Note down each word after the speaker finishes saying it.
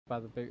by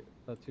the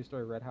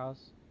two-story red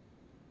house.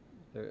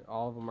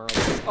 All of them are.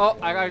 Oh,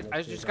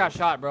 I just got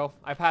shot, bro.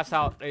 I passed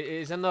out.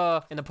 It's in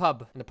the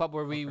pub. In the pub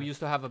where we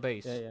used to have a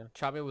base. Yeah.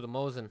 Shot me with a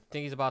Mosin.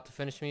 Think he's about to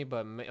finish me,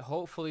 but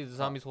hopefully the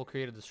zombies will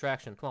create a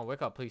distraction. Come on,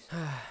 wake up, please.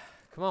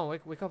 Come on,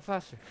 wake up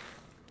faster.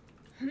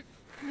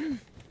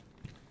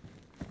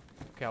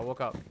 Okay, I woke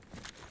up.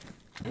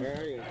 Where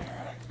are you?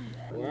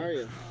 Where are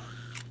you?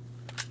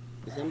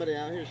 Is somebody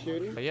out here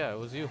shooting? Yeah, it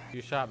was you.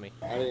 You shot me.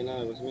 How do you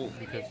know it was me?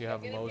 Because you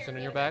have a Mosin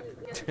in your back.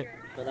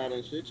 But I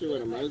didn't shoot you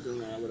with a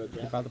Mosin, I would have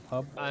dropped. By the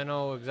pub. I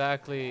know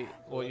exactly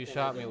what you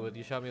shot me with.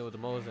 You shot me with the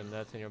Mosin.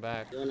 That's in your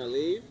back. You want to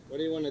leave? What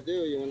do you want to do?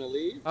 You want to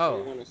leave? Oh. Or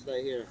you want to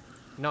stay here?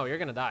 No, you're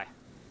gonna die.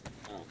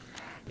 Oh.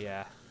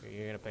 Yeah,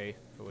 you're gonna pay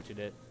for what you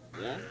did.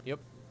 Yeah? Yep.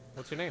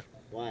 What's your name?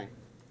 Why?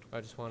 I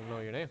just want to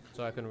know your name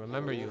so I can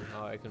remember you.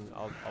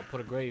 I'll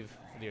put a grave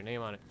with your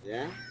name on it.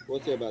 Yeah?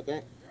 What's it about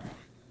that?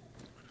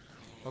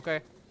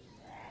 Okay.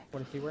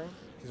 What is he wearing?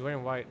 He's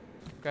wearing white.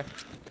 Okay.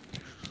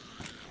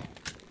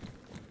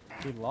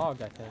 He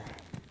logged, I think.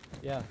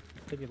 Yeah,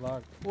 I think he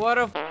logged. What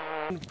a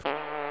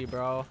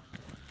bro.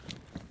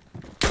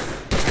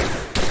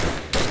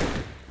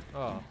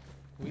 Oh,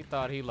 we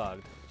thought he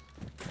logged.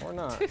 Or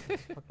not.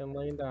 Fucking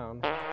laying down.